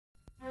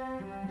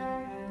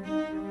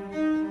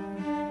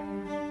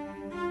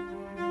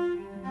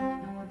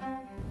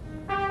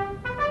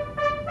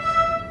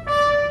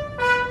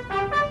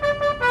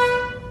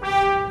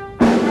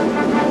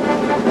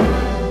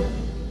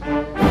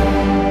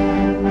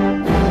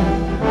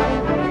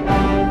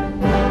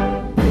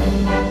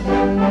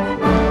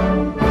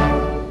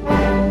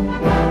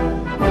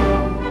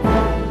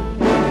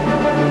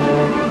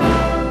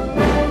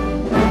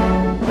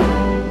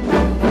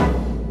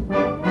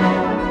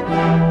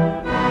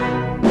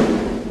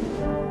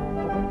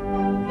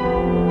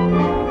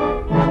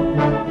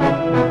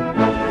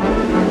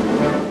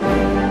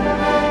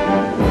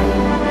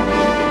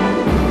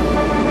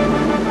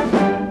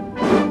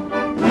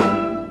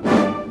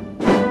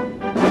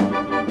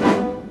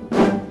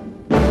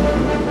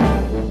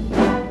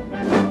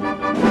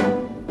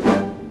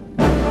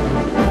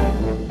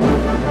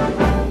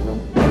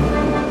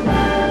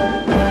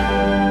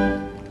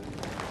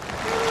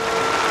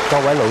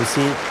位老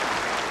師、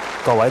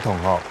各位同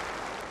學，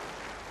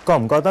覺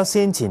唔覺得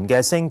先前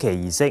嘅升旗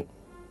儀式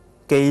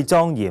既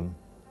莊嚴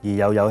而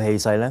又有氣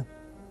勢呢？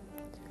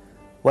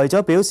為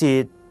咗表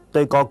示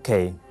對國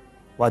旗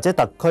或者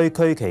特區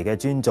區旗嘅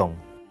尊重，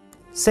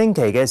升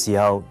旗嘅時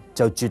候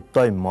就絕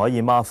對唔可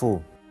以馬虎。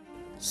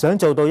想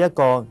做到一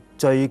個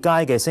最佳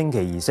嘅升旗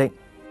儀式，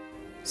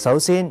首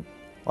先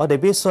我哋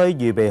必須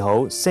預備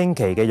好升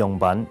旗嘅用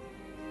品。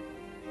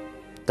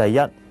第一，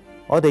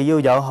我哋要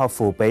有合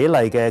乎比例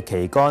嘅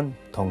旗杆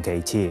同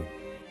旗幟。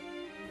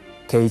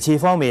旗幟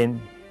方面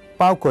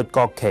包括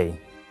國旗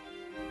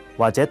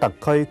或者特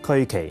區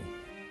區旗。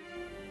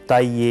第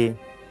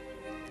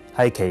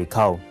二係旗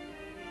扣，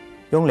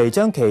用嚟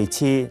將旗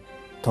幟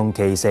同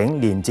旗繩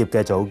連接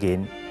嘅組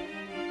件。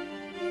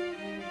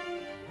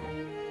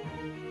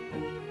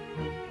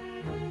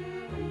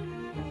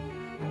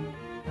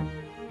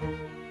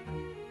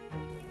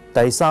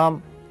第三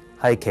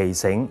係旗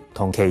繩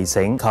同旗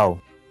繩扣，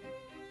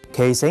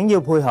旗繩要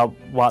配合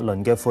滑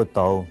輪嘅闊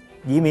度，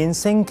以免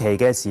升旗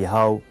嘅時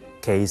候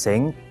旗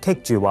繩棘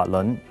住滑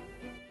輪。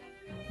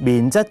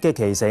棉質嘅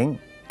旗繩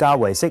較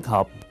為適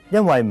合，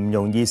因為唔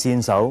容易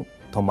跣手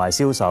同埋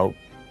燒手。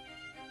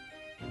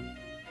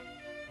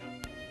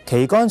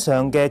旗杆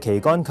上嘅旗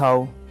杆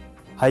扣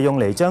係用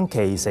嚟將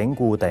旗繩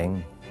固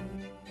定。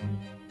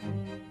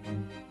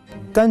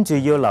跟住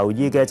要留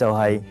意嘅就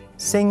係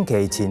升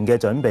旗前嘅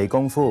準備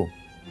功夫，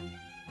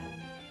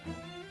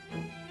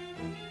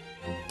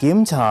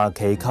檢查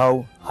旗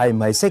扣係唔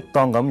係適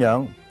當咁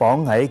樣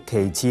綁喺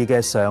旗幟嘅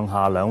上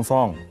下兩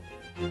方。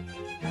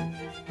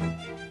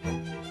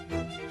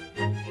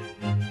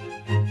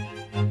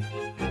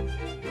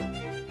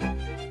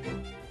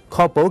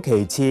確保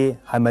旗幟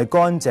係咪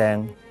乾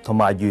淨同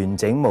埋完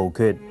整無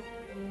缺，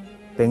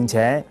並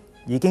且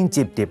已經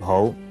摺疊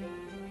好。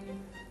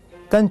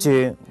跟住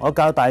我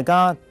教大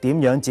家點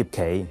樣摺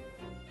旗。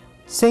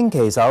升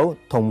旗手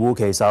同護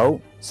旗手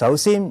首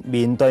先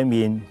面對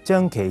面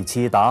將旗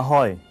幟打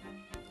開，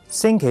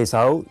升旗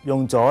手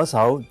用左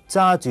手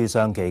揸住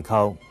上旗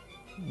扣，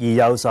而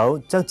右手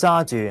則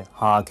揸住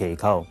下旗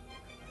扣。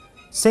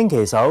升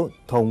旗手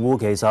同護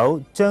旗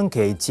手將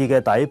旗幟嘅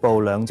底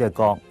部兩隻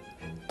角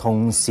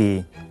同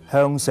時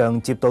向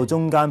上摺到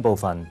中間部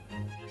分。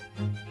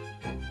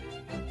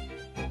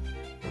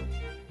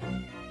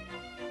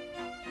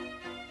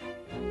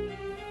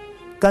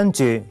跟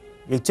住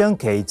亦將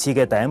旗幟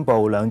嘅頂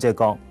部兩隻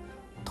角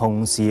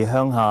同時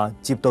向下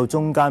摺到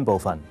中間部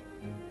分。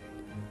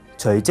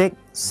隨即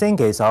升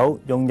旗手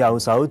用右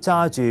手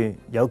揸住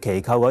有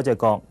旗扣嗰隻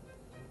角，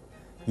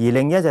而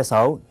另一隻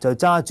手就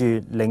揸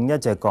住另一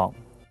隻角。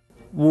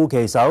護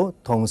旗手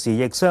同時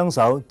亦雙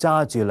手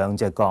揸住兩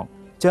隻角，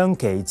將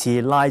旗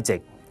幟拉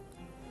直。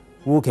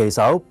護旗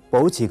手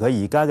保持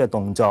佢而家嘅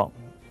動作，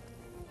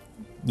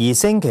而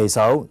升旗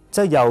手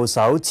則右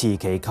手持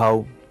旗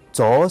扣，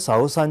左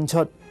手伸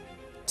出，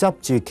執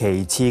住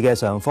旗幟嘅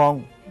上方，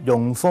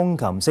用風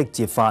琴式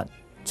摺法，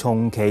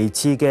從旗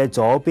幟嘅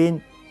左邊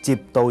摺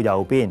到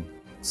右邊。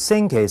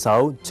升旗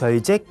手隨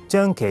即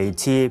將旗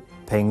幟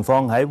平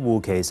放喺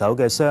護旗手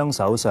嘅雙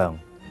手上，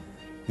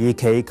而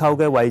旗扣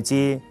嘅位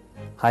置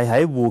係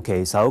喺護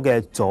旗手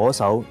嘅左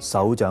手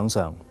手掌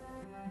上。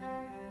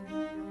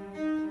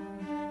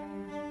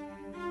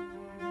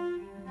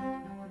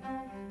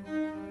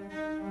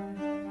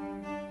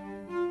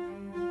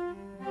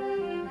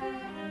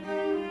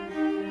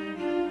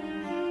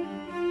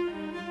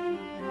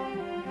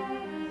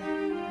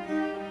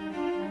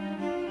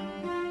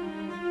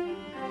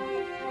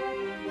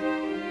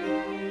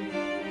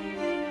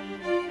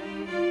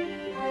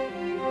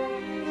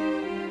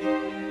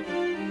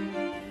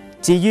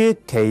至於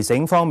旗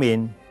繩方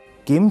面，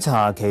檢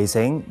查旗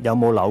繩有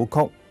冇扭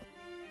曲，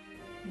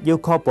要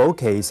確保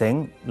旗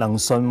繩能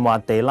順滑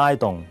地拉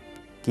動。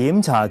檢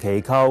查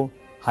旗扣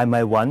係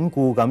咪穩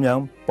固咁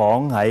樣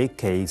綁喺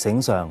旗繩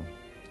上，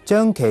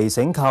將旗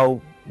繩扣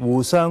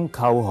互相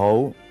扣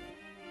好，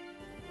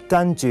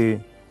跟住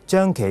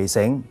將旗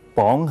繩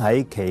綁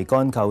喺旗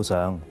杆扣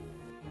上。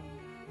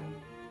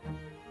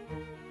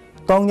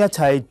當一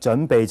切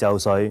準備就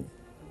緒，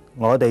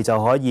我哋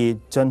就可以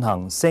進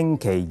行升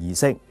旗儀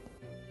式。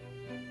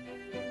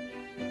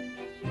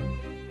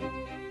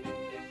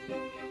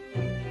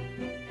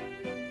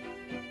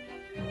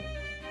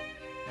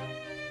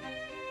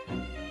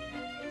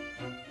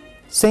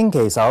升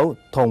旗手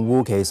同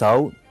護旗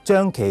手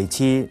將旗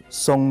幟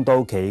送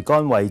到旗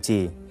杆位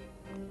置，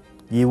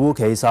而護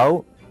旗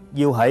手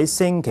要喺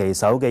升旗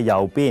手嘅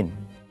右邊。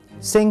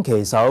升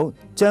旗手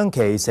將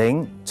旗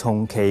繩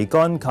從旗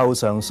杆扣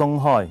上鬆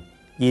開，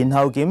然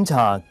後檢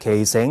查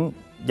旗繩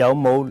有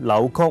冇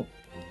扭曲，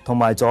同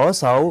埋左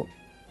手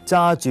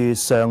揸住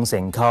上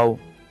繩扣，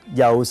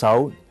右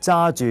手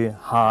揸住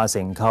下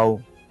繩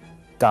扣，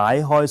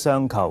解開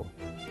雙扣。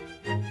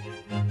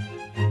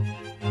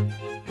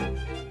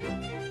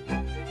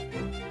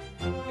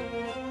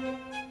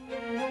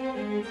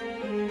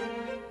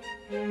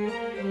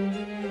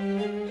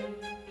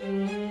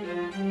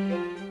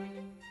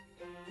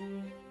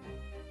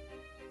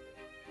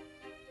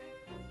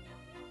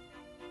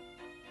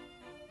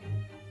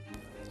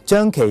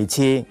將旗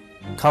幟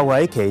扣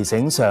喺旗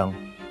繩上，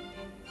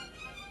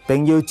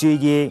並要注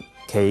意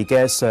旗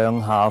嘅上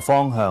下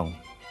方向。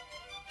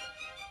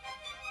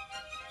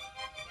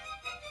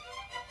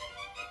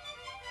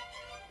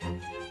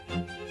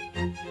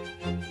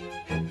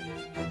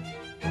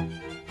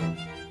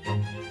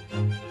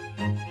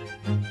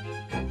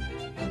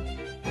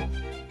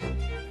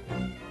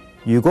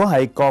如果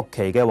係國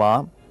旗嘅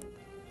話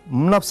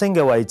，5粒星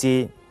嘅位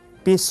置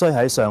必須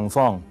喺上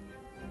方；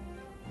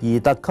而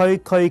特區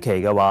區旗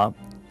嘅話，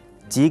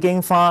紫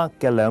荊花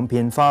嘅2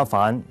片花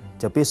瓣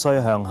就必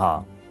須向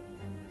下。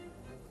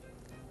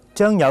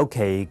將有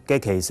旗嘅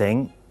旗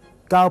繩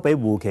交俾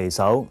護旗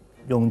手，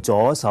用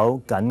左手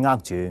緊握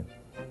住，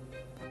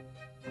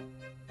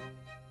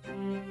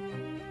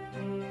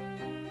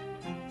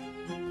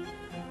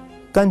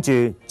跟住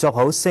作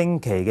好升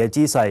旗嘅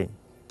姿勢，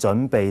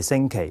準備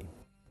升旗。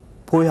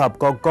配合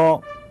國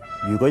歌，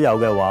如果有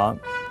嘅話，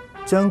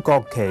將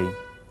國旗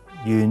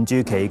沿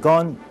住旗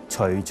杆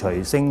徐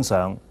徐升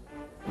上。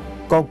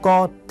國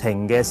歌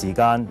停嘅時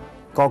間，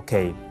國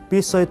旗必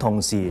須同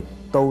時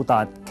到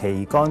達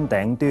旗杆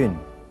頂端。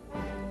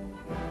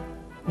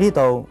呢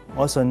度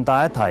我順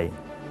帶一提，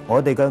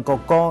我哋嘅國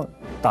歌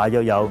大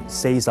約有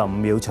45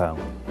秒長。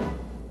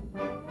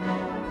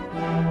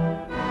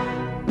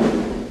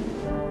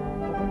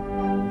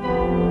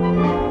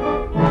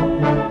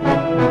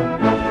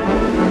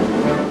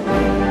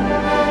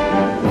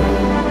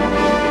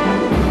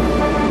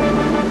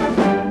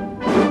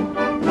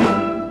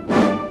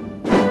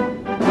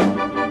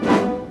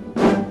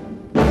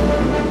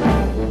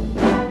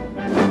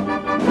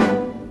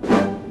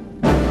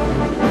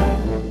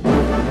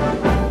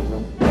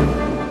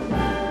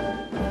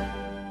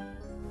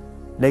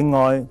另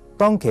外，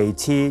當旗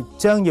幟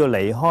將要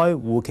離開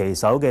護旗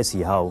手嘅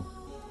時候，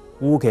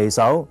護旗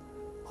手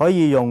可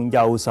以用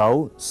右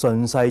手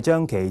順勢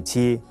將旗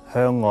幟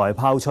向外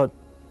拋出，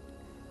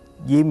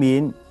以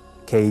免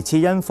旗幟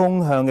因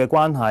風向嘅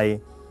關係，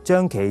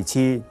將旗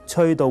幟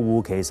吹到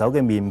護旗手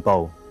嘅面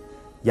部，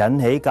引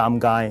起尷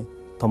尬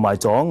同埋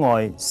阻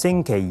礙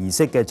升旗儀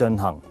式嘅進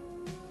行。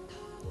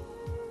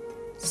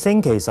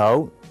升旗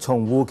手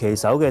從護旗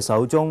手嘅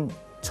手中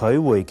取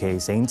回旗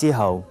繩之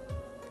後，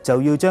就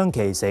要將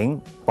旗繩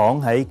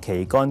綁喺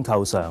旗杆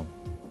扣上。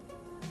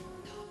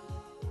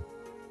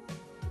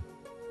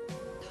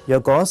若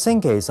果升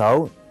旗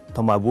手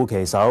同埋護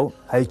旗手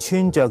係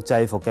穿着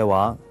制服嘅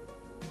話，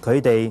佢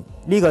哋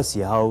呢個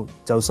時候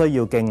就需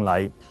要敬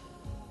禮。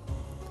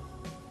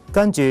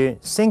跟住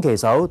升旗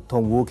手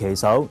同護旗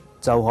手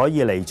就可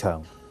以離場，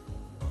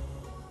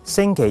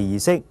升旗儀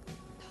式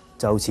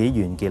就此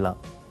完結啦。